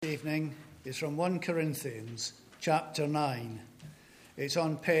evening is from 1 Corinthians chapter 9. It's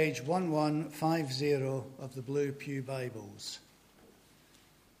on page 1150 of the Blue Pew Bibles.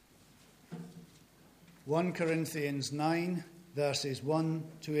 1 Corinthians 9, verses 1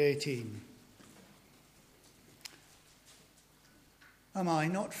 to 18. Am I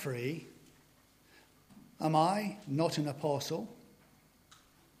not free? Am I not an apostle?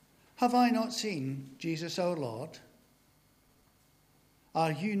 Have I not seen Jesus our Lord?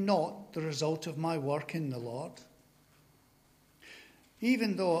 Are you not the result of my work in the Lord?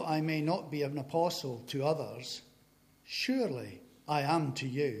 Even though I may not be an apostle to others, surely I am to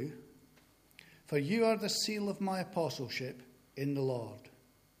you, for you are the seal of my apostleship in the Lord.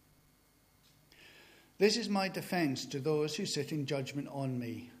 This is my defense to those who sit in judgment on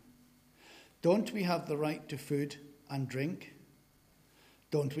me. Don't we have the right to food and drink?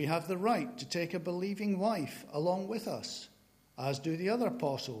 Don't we have the right to take a believing wife along with us, as do the other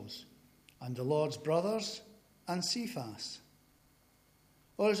apostles, and the Lord's brothers, and Cephas?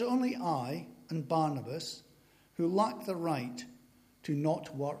 Or is it only I and Barnabas who lack the right to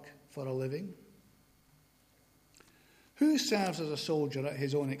not work for a living? Who serves as a soldier at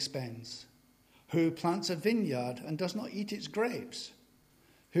his own expense? Who plants a vineyard and does not eat its grapes?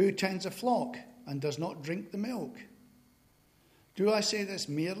 Who tends a flock and does not drink the milk? Do I say this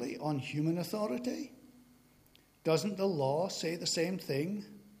merely on human authority? Doesn't the law say the same thing?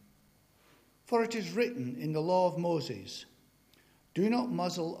 For it is written in the law of Moses, do not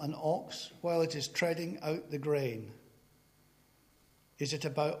muzzle an ox while it is treading out the grain. Is it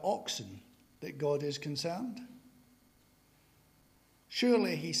about oxen that God is concerned?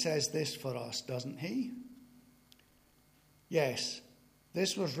 Surely he says this for us, doesn't he? Yes,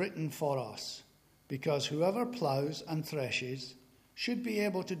 this was written for us, because whoever ploughs and threshes should be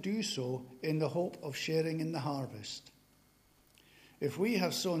able to do so in the hope of sharing in the harvest. If we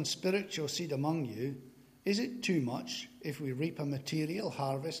have sown spiritual seed among you, is it too much if we reap a material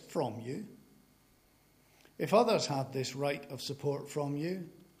harvest from you? If others have this right of support from you,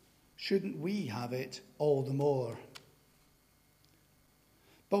 shouldn't we have it all the more?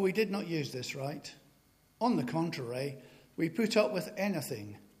 But we did not use this right. On the contrary, we put up with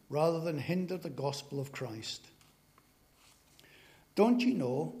anything rather than hinder the gospel of Christ. Don't you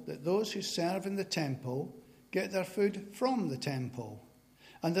know that those who serve in the temple get their food from the temple,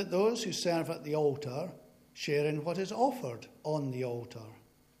 and that those who serve at the altar share in what is offered on the altar?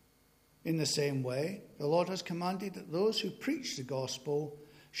 In the same way, the Lord has commanded that those who preach the gospel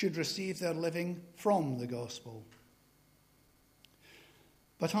should receive their living from the gospel.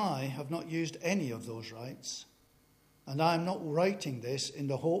 But I have not used any of those rights, and I am not writing this in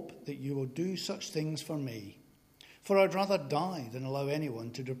the hope that you will do such things for me. For I'd rather die than allow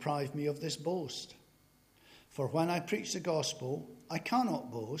anyone to deprive me of this boast. For when I preach the gospel, I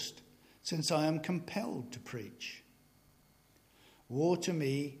cannot boast, since I am compelled to preach. Woe to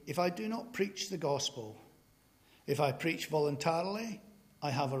me if I do not preach the gospel. If I preach voluntarily, I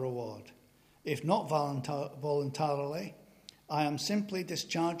have a reward. If not voluntarily, I am simply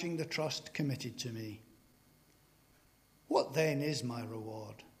discharging the trust committed to me. What then is my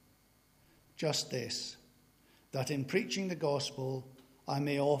reward? Just this, that in preaching the gospel I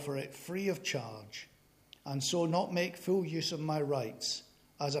may offer it free of charge, and so not make full use of my rights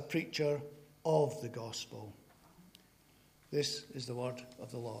as a preacher of the gospel. This is the word of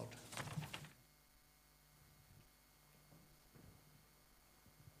the Lord.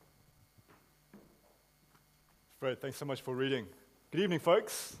 Fred, thanks so much for reading. Good evening,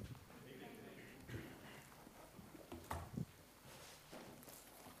 folks.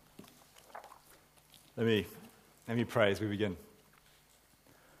 Let me pray as we begin.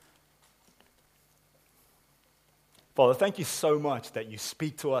 Father, thank you so much that you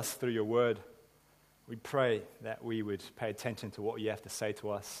speak to us through your word. We pray that we would pay attention to what you have to say to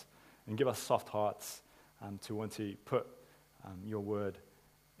us and give us soft hearts to want to put your word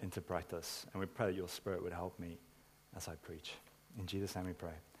into practice. And we pray that your Spirit would help me as I preach. In Jesus' name we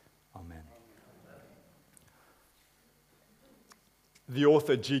pray. Amen. The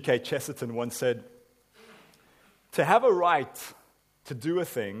author G.K. Chesterton once said, "To have a right to do a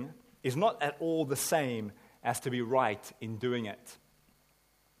thing is not at all the same as to be right in doing it."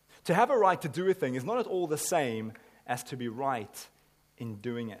 To have a right to do a thing is not at all the same as to be right in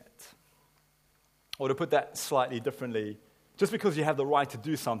doing it. Or to put that slightly differently, just because you have the right to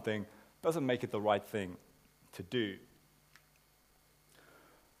do something doesn't make it the right thing to do.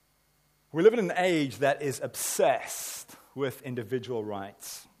 We live in an age that is obsessed with individual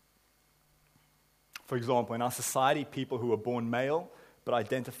rights. For example, in our society, people who are born male but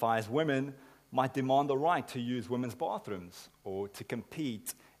identify as women might demand the right to use women's bathrooms or to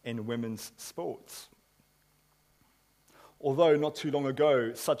compete in women's sports. Although not too long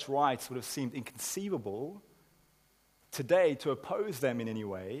ago, such rights would have seemed inconceivable, today to oppose them in any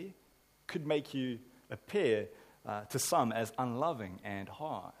way could make you appear to some as unloving and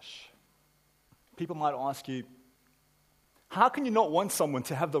harsh. People might ask you, how can you not want someone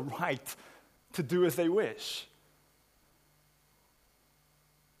to have the right to do as they wish?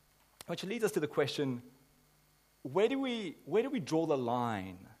 Which leads us to the question, where do we draw the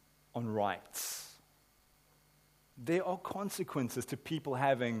line on rights? There are consequences to people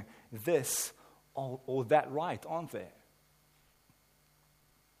having this or that right, aren't there?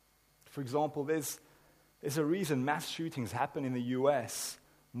 For example, there's a reason mass shootings happen in the US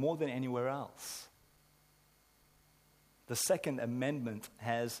more than anywhere else. The Second Amendment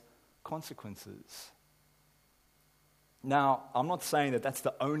has consequences. Now, I'm not saying that that's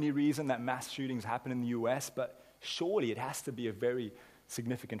the only reason that mass shootings happen in the US, but surely it has to be a very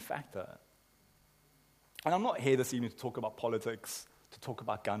significant factor. And I'm not here this evening to talk about politics, to talk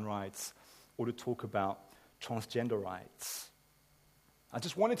about gun rights, or to talk about transgender rights. I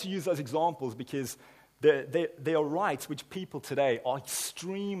just wanted to use those examples because they are rights which people today are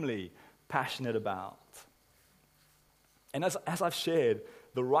extremely passionate about. And as I've shared,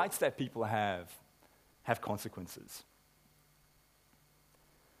 the rights that people have consequences.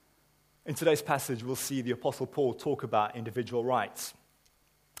 In today's passage, we'll see the Apostle Paul talk about individual rights,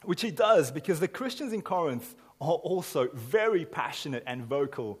 which he does because the Christians in Corinth are also very passionate and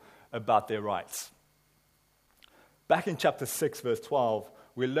vocal about their rights. Back in chapter 6, verse 12,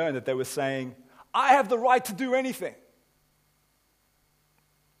 we learn that they were saying, I have the right to do anything.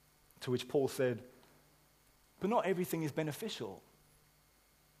 To which Paul said, but not everything is beneficial.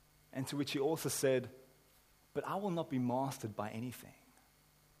 And to which he also said, but I will not be mastered by anything.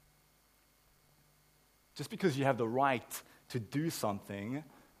 Just because you have the right to do something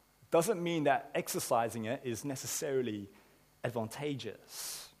doesn't mean that exercising it is necessarily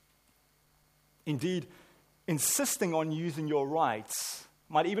advantageous. Indeed, insisting on using your rights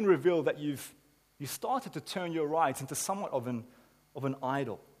might even reveal that you started to turn your rights into somewhat of an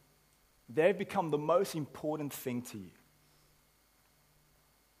idol. They've become the most important thing to you.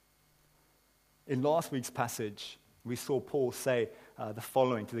 In last week's passage, we saw Paul say the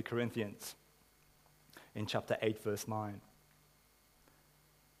following to the Corinthians in chapter 8, verse 9.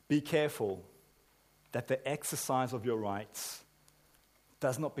 Be careful that the exercise of your rights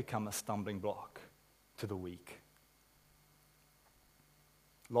does not become a stumbling block to the weak.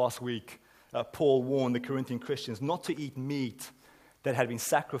 Last week, Paul warned the Corinthian Christians not to eat meat that had been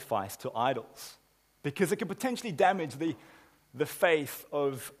sacrificed to idols, because it could potentially damage the faith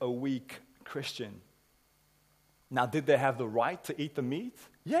of a weak Christian. Now, did they have the right to eat the meat?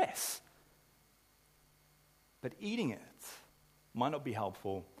 Yes. But eating it might not be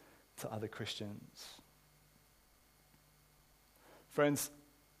helpful to other Christians. Friends,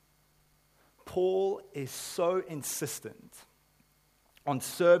 Paul is so insistent on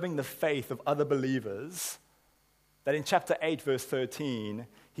serving the faith of other believers that in chapter 8, verse 13,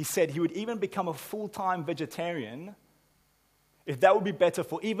 he said he would even become a full-time vegetarian if that would be better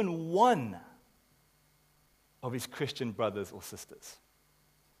for even one of his Christian brothers or sisters.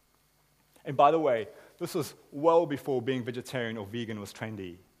 And by the way, this was well before being vegetarian or vegan was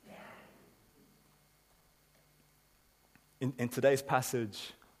trendy. In today's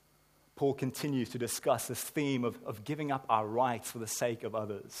passage, Paul continues to discuss this theme of giving up our rights for the sake of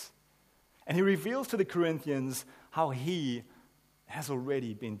others. And he reveals to the Corinthians how he has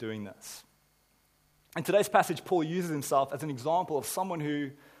already been doing this. In today's passage, Paul uses himself as an example of someone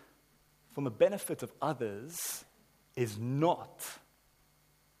who, for the benefit of others, is not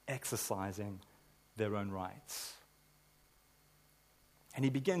exercising their own rights. And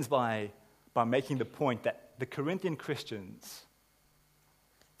he begins by making the point that the Corinthian Christians,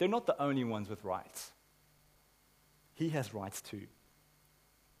 they're not the only ones with rights. He has rights too.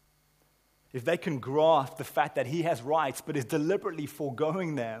 If they can grasp the fact that he has rights but is deliberately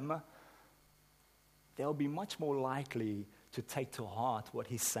foregoing them, they'll be much more likely to take to heart what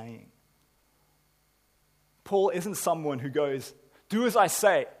he's saying. Paul isn't someone who goes, do as I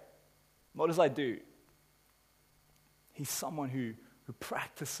say, not as I do. He's someone who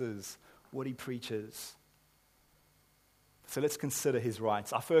practices what he preaches. So let's consider his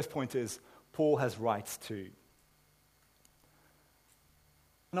rights. Our first point is, Paul has rights too.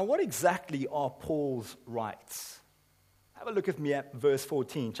 Now, what exactly are Paul's rights? Have a look with me at verse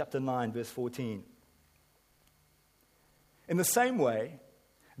 14, chapter 9, verse 14. In the same way,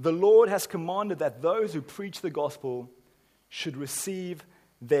 the Lord has commanded that those who preach the gospel should receive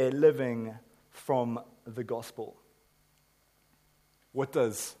their living from the gospel. What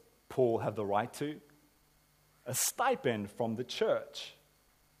does Paul have the right to? A stipend from the church.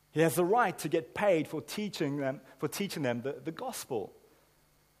 He has the right to get paid for teaching them the gospel.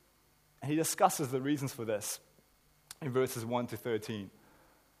 And he discusses the reasons for this in verses 1 to 13.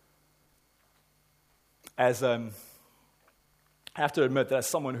 I have to admit that as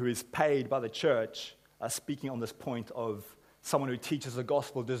someone who is paid by the church, speaking on this point of someone who teaches the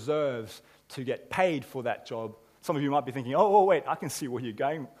gospel deserves to get paid for that job, some of you might be thinking, oh wait, I can see where you're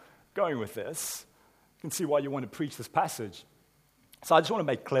going with this. I can see why you want to preach this passage. So I just want to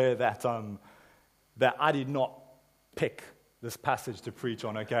make clear that I did not pick this passage to preach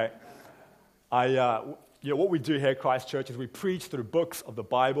on, okay? What we do here at Christ Church is we preach through books of the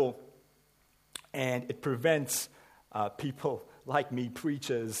Bible, and it prevents people like me,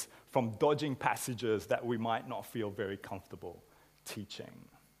 preachers, from dodging passages that we might not feel very comfortable teaching.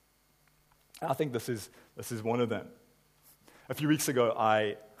 And I think this is one of them. A few weeks ago,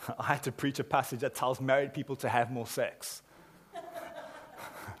 I had to preach a passage that tells married people to have more sex.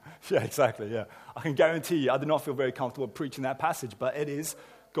 Yeah, exactly, yeah. I can guarantee you I did not feel very comfortable preaching that passage, but it is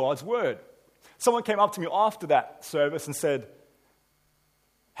God's word. Someone came up to me after that service and said,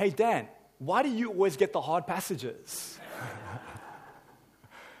 "Hey, Dan, why do you always get the hard passages?"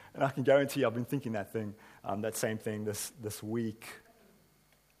 And I can guarantee you I've been thinking that same thing this week.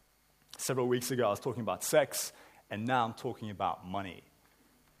 Several weeks ago, I was talking about sex, and now I'm talking about money.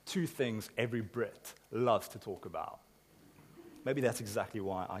 Two things every Brit loves to talk about. Maybe that's exactly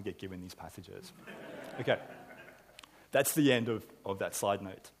why I get given these passages. Okay, that's the end of that side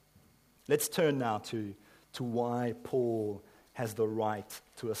note. Let's turn now to why Paul has the right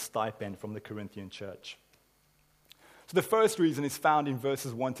to a stipend from the Corinthian church. So the first reason is found in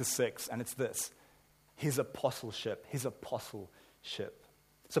verses 1 to 6, and it's this: his apostleship.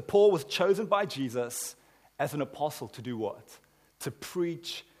 So Paul was chosen by Jesus as an apostle to do what? To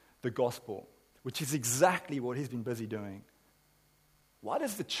preach the gospel, which is exactly what he's been busy doing. Why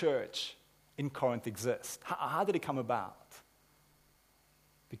does the church in Corinth exist? How did it come about?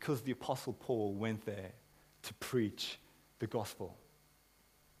 Because the Apostle Paul went there to preach the gospel.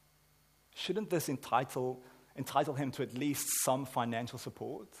 Shouldn't this entitle him to at least some financial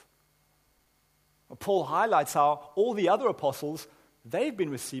support? Paul highlights how all the other apostles, they've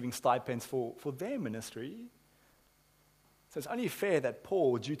been receiving stipends for their ministry. So it's only fair that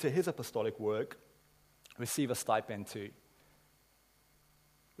Paul, due to his apostolic work, receive a stipend too.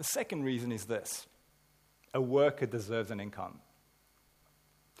 The second reason is this: a worker deserves an income.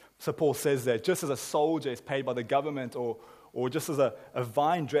 So Paul says that just as a soldier is paid by the government, or just as a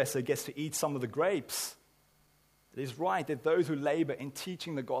vine dresser gets to eat some of the grapes, it is right that those who labor in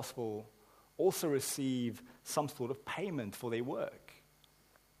teaching the gospel also receive some sort of payment for their work.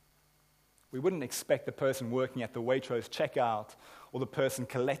 We wouldn't expect the person working at the Waitrose checkout or the person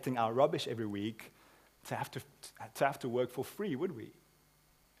collecting our rubbish every week to have to work for free, would we?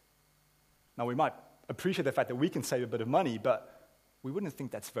 Now, we might appreciate the fact that we can save a bit of money, but we wouldn't think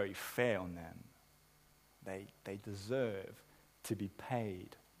that's very fair on them. They deserve to be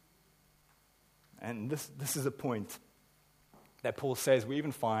paid. And this is a point that Paul says we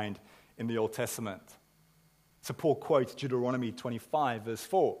even find in the Old Testament. So Paul quotes Deuteronomy 25, verse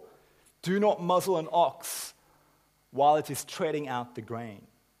 4. "Do not muzzle an ox while it is treading out the grain."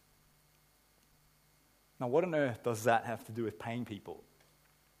 Now, what on earth does that have to do with paying people?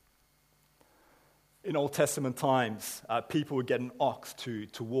 In Old Testament times, people would get an ox to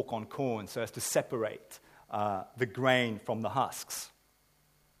walk on corn so as to separate the grain from the husks.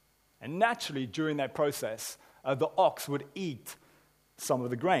 And naturally, during that process, the ox would eat some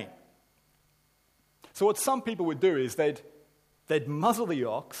of the grain. So what some people would do is they'd muzzle the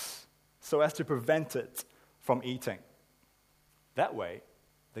ox so as to prevent it from eating. That way,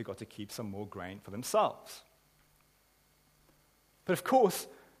 they got to keep some more grain for themselves. But of course,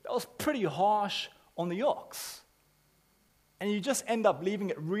 that was pretty harsh on the ox. And you just end up leaving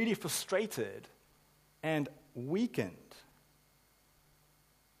it really frustrated and weakened.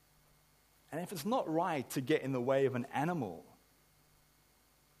 And if it's not right to get in the way of an animal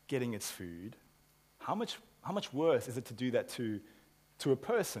getting its food, how much worse is it to do that to a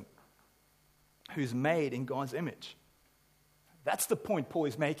person who's made in God's image? That's the point Paul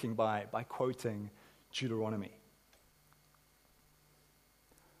is making by quoting Deuteronomy.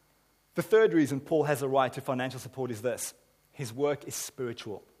 The third reason Paul has a right to financial support is this: his work is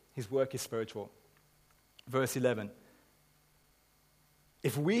spiritual. His work is spiritual. Verse 11.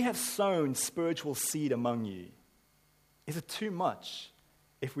 "If we have sown spiritual seed among you, is it too much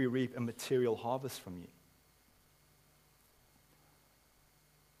if we reap a material harvest from you?"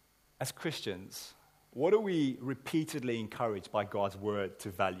 As Christians, what are we repeatedly encouraged by God's word to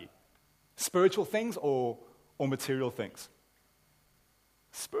value? Spiritual things or material things?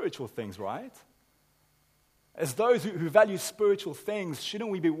 Spiritual things, right? As those who value spiritual things, shouldn't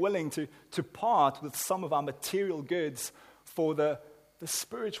we be willing to part with some of our material goods for the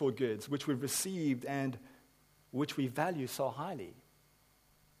spiritual goods which we've received and which we value so highly?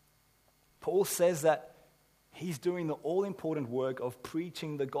 Paul says that he's doing the all-important work of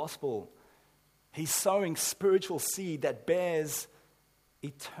preaching the gospel. He's sowing spiritual seed that bears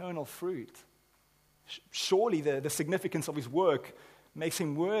eternal fruit. Surely the significance of his work makes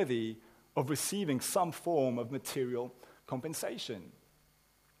him worthy of receiving some form of material compensation.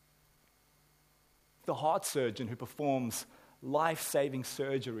 The heart surgeon who performs life-saving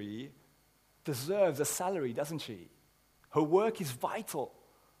surgery deserves a salary, doesn't she? Her work is vital.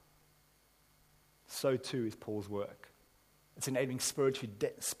 So too is Paul's work. It's enabling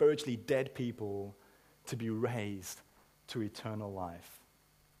spiritually dead people to be raised to eternal life.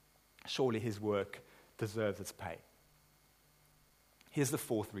 Surely his work deserves its pay. Here's the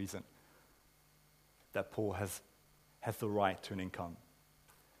fourth reason that Paul has the right to an income.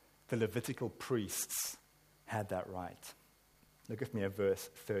 The Levitical priests had that right. Look with me at verse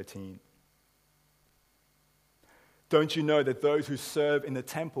 13. Don't you know that those who serve in the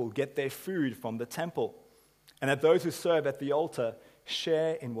temple get their food from the temple, and that those who serve at the altar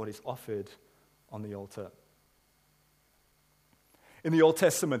share in what is offered on the altar? In the Old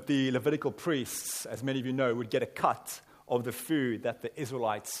Testament, the Levitical priests, as many of you know, would get a cut of the food that the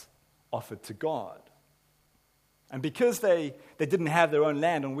Israelites offered to God. And because they didn't have their own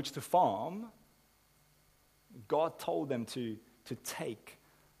land on which to farm, God told them to take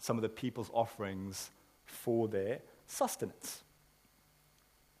some of the people's offerings for their sustenance.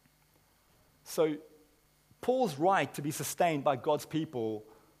 So Paul's right to be sustained by God's people,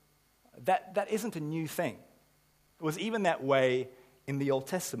 that isn't a new thing. It was even that way in the Old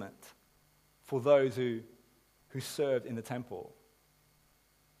Testament for those who served in the temple.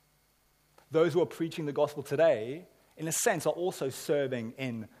 Those who are preaching the gospel today, in a sense, are also serving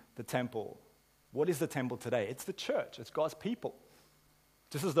in the temple. What is the temple today? It's the church. It's God's people.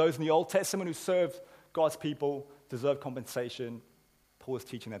 Just as those in the Old Testament who served God's people deserve compensation, Paul is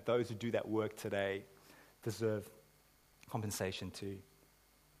teaching that those who do that work today deserve compensation too.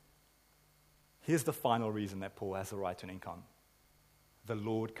 Here's the final reason that Paul has the right to an income. The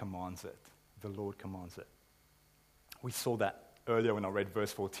Lord commands it. The Lord commands it. We saw that earlier when I read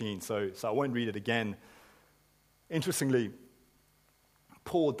verse 14, so I won't read it again. Interestingly,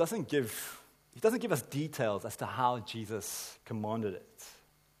 Paul doesn't give us details as to how Jesus commanded it.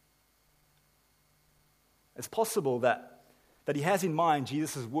 It's possible that he has in mind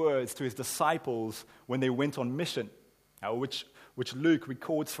Jesus' words to his disciples when they went on mission, which Luke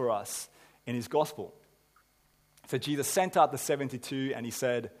records for us in his gospel. So Jesus sent out the 72 and he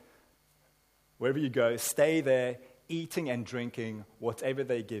said, wherever you go, stay there, eating and drinking whatever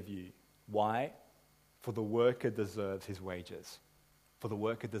they give you. Why? For the worker deserves his wages. For the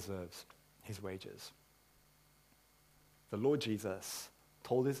worker deserves his wages. The Lord Jesus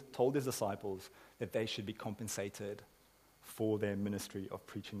told his disciples that they should be compensated for their ministry of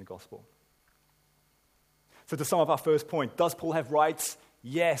preaching the gospel. So to sum up our first point, does Paul have rights?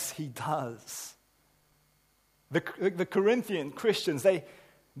 Yes, he does. The Corinthian Christians,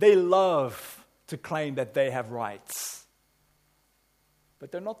 they love to claim that they have rights.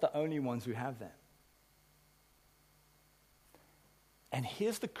 But they're not the only ones who have them. And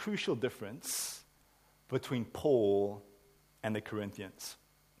here's the crucial difference between Paul and the Corinthians.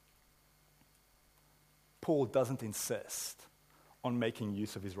 Paul doesn't insist on making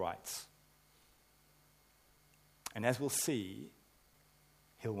use of his rights. And as we'll see,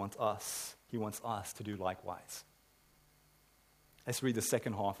 he wants us to do likewise. Let's read the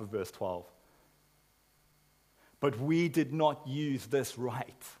second half of verse 12. But we did not use this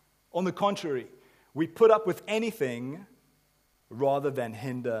right. On the contrary, we put up with anything rather than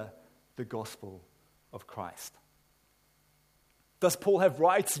hinder the gospel of Christ. Does Paul have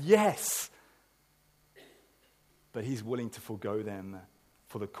rights? Yes. But he's willing to forego them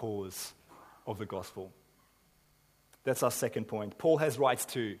for the cause of the gospel. That's our second point. Paul has rights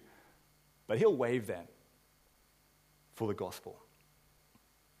too, but he'll waive them for the gospel.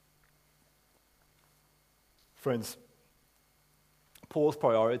 Friends, Paul's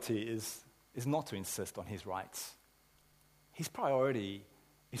priority is not to insist on his rights. His priority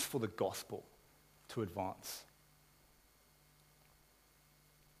is for the gospel to advance.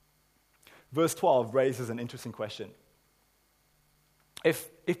 Verse 12 raises an interesting question. If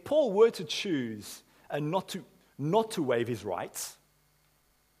Paul were to choose and not to waive his rights,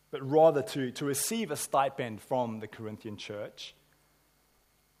 but rather to receive a stipend from the Corinthian church,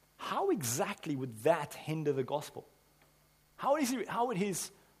 how exactly would that hinder the gospel? How would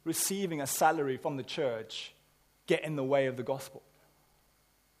his receiving a salary from the church get in the way of the gospel?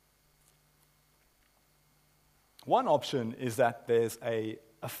 One option is that there's a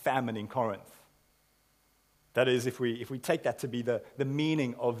famine in Corinth. That is, if we take that to be the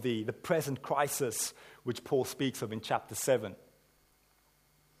meaning of the present crisis which Paul speaks of in chapter 7.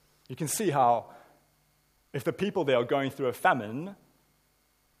 You can see how if the people there are going through a famine,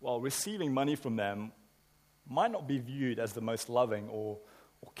 well, receiving money from them might not be viewed as the most loving or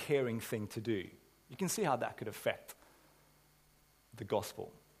caring thing to do. You can see how that could affect the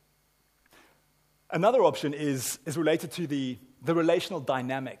gospel. Another option is related to the relational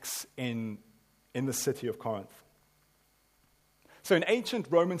dynamics in the city of Corinth. So in ancient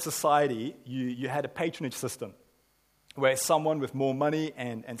Roman society, you had a patronage system where someone with more money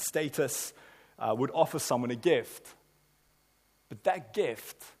and status would offer someone a gift. But that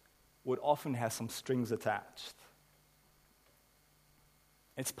gift would often have some strings attached.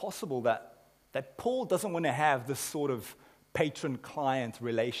 It's possible that Paul doesn't want to have this sort of patron-client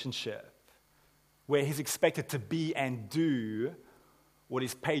relationship where he's expected to be and do what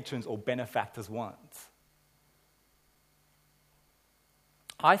his patrons or benefactors want.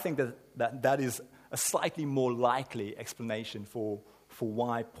 I think that is a slightly more likely explanation for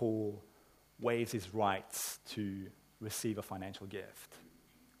why Paul waives his rights to receive a financial gift.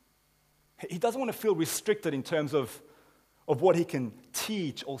 He doesn't want to feel restricted in terms of what he can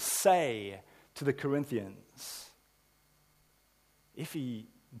teach or say to the Corinthians. If he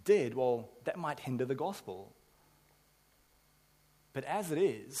did, well, that might hinder the gospel. But as it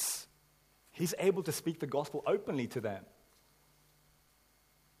is, he's able to speak the gospel openly to them.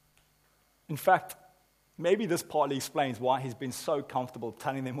 In fact, maybe this partly explains why he's been so comfortable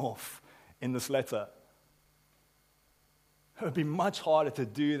telling them off in this letter. It would be much harder to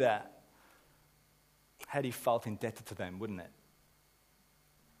do that had he felt indebted to them, wouldn't it?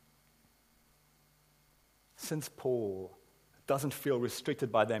 Since Paul doesn't feel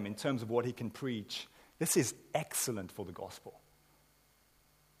restricted by them in terms of what he can preach, this is excellent for the gospel.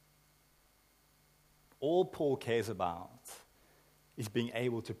 All Paul cares about is being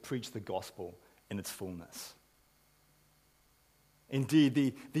able to preach the gospel in its fullness.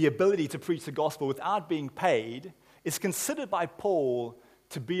 Indeed, the ability to preach the gospel without being paid is considered by Paul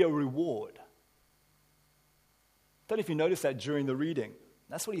to be a reward. I don't know if you noticed that during the reading.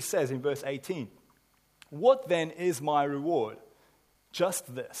 That's what he says in verse 18. What then is my reward?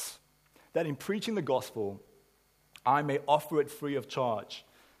 Just this, that in preaching the gospel, I may offer it free of charge,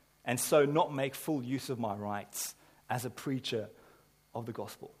 and so not make full use of my rights as a preacher of the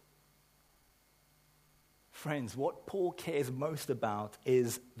gospel. Friends, what Paul cares most about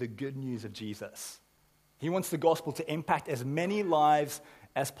is the good news of Jesus. He wants the gospel to impact as many lives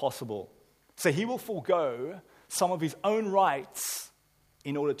as possible. So he will forego some of his own rights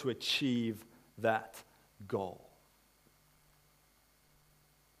in order to achieve that goal.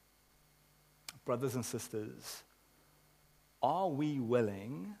 Brothers and sisters, are we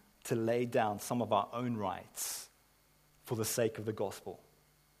willing to lay down some of our own rights for the sake of the gospel?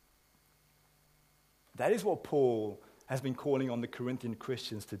 That is what Paul has been calling on the Corinthian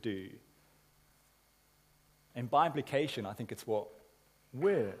Christians to do. And by implication, I think it's what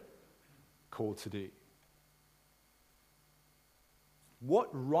we're called to do. What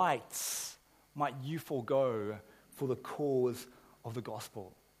rights might you forego for the cause of the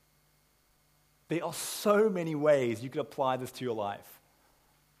gospel? There are so many ways you could apply this to your life.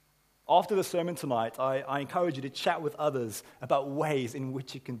 After the sermon tonight, I encourage you to chat with others about ways in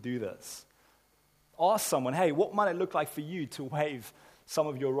which you can do this. Ask someone, hey, what might it look like for you to waive some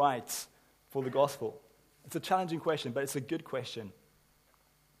of your rights for the gospel? It's a challenging question, but it's a good question.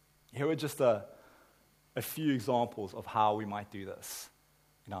 Here are just a few examples of how we might do this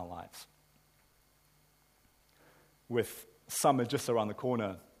in our lives. With summer just around the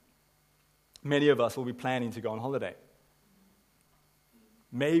corner, many of us will be planning to go on holiday.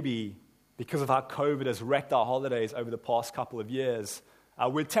 Maybe because of how COVID has wrecked our holidays over the past couple of years,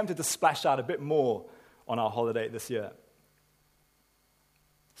 we're tempted to splash out a bit more on our holiday this year.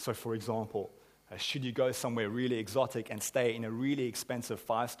 So, for example, should you go somewhere really exotic and stay in a really expensive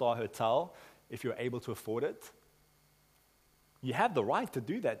 5-star hotel if you're able to afford it? You have the right to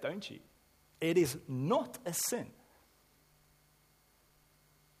do that, don't you? It is not a sin.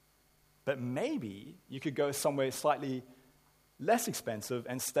 But maybe you could go somewhere slightly less expensive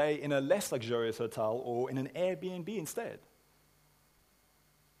and stay in a less luxurious hotel or in an Airbnb instead.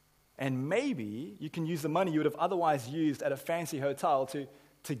 And maybe you can use the money you would have otherwise used at a fancy hotel to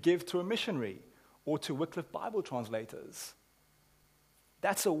to give to a missionary or to Wycliffe Bible translators.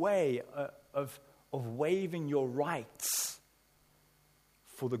 That's a way of waiving your rights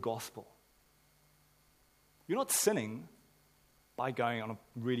for the gospel. You're not sinning by going on a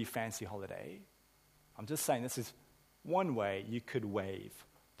really fancy holiday. I'm just saying this is one way you could waive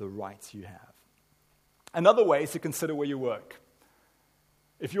the rights you have. Another way is to consider where you work.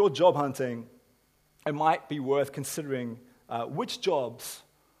 If you're job hunting, it might be worth considering which jobs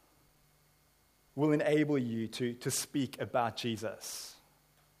will enable you to speak about Jesus.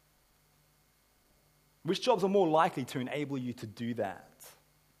 Which jobs are more likely to enable you to do that?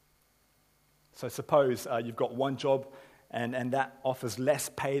 So suppose you've got one job and that offers less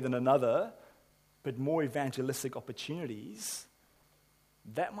pay than another, but more evangelistic opportunities.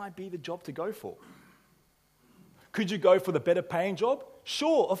 That might be the job to go for. Could you go for the better paying job?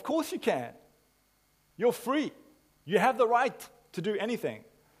 Sure, of course you can. You're free. You have the right to do anything.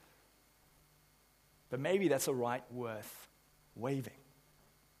 But maybe that's a right worth waiving.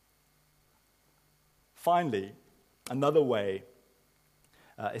 Finally, another way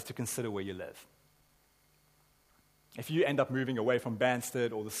is to consider where you live. If you end up moving away from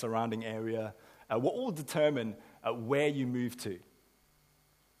Banstead or the surrounding area, what will determine where you move to?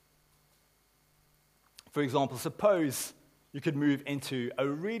 For example, suppose you could move into a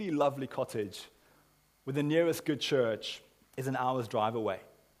really lovely cottage where the nearest good church is an hour's drive away.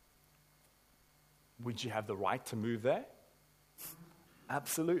 Would you have the right to move there?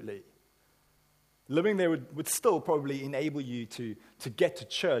 Absolutely. Living there would still probably enable you to get to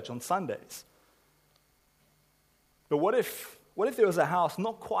church on Sundays. But what if there was a house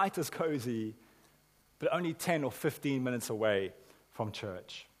not quite as cozy, but only 10 or 15 minutes away from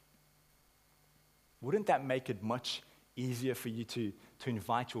church? Wouldn't that make it much easier for you to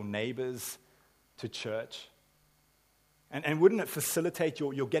invite your neighbors to church? And wouldn't it facilitate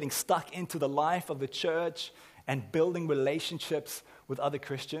your getting stuck into the life of the church and building relationships with other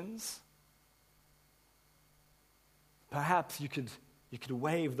Christians? Perhaps you could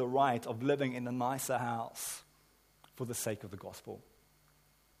waive the right of living in a nicer house for the sake of the gospel.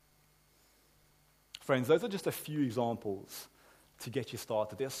 Friends, those are just a few examples to get you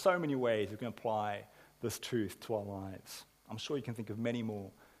started. There are so many ways we can apply this truth to our lives. I'm sure you can think of many more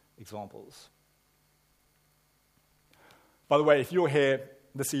examples. By the way, if you're here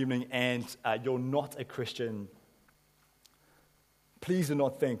this evening and you're not a Christian, please do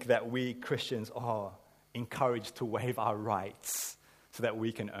not think that we Christians are encouraged to waive our rights so that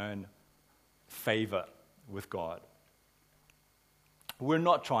we can earn favor with God. We're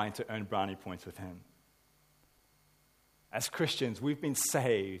not trying to earn brownie points with Him. As Christians, we've been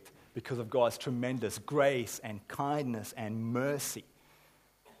saved because of God's tremendous grace and kindness and mercy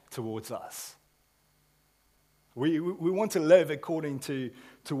towards us. We want to live according to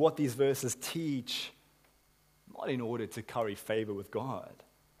what these verses teach, not in order to curry favor with God,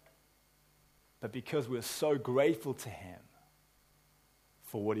 but because we're so grateful to Him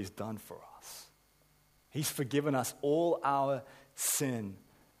for what He's done for us. He's forgiven us all our sin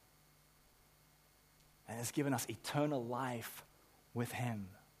and has given us eternal life with Him.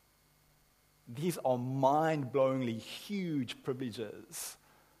 These are mind-blowingly huge privileges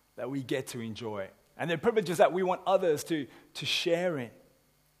that we get to enjoy. And they're privileges that we want others to share in.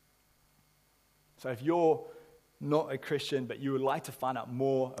 So if you're not a Christian, but you would like to find out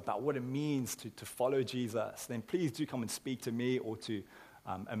more about what it means to follow Jesus, then please do come and speak to me or to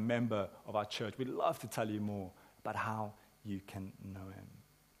a member of our church. We'd love to tell you more about how you can know Him.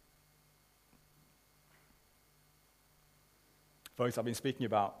 Folks, I've been speaking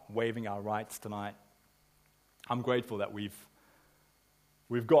about waiving our rights tonight. I'm grateful that we've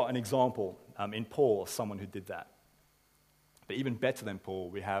got an example in Paul, someone who did that. But even better than Paul,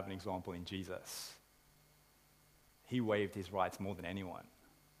 we have an example in Jesus. He waived his rights more than anyone.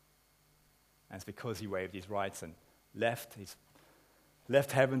 And it's because he waived his rights and left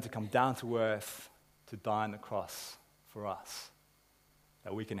heaven to come down to earth to die on the cross for us,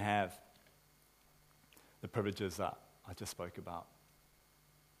 that we can have the privileges that I just spoke about.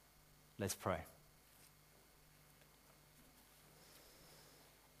 Let's pray.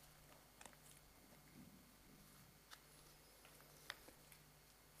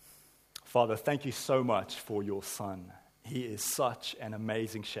 Father, thank you so much for your Son. He is such an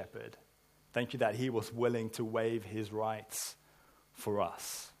amazing shepherd. Thank you that He was willing to waive His rights for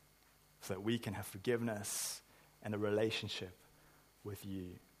us so that we can have forgiveness and a relationship with you.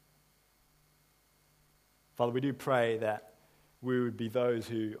 Father, we do pray that we would be those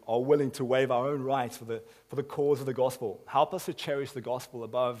who are willing to waive our own rights for the cause of the gospel. Help us to cherish the gospel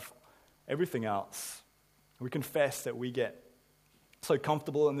above everything else. We confess that we get so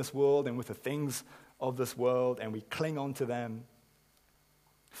comfortable in this world and with the things of this world, and we cling on to them.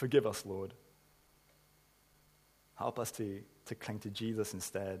 Forgive us, Lord. Help us to cling to Jesus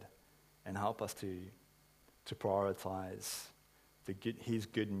instead, and help us to prioritize his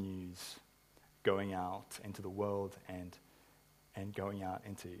good news going out into the world and going out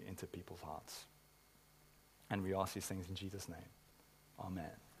into people's hearts. And we ask these things in Jesus' name.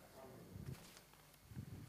 Amen.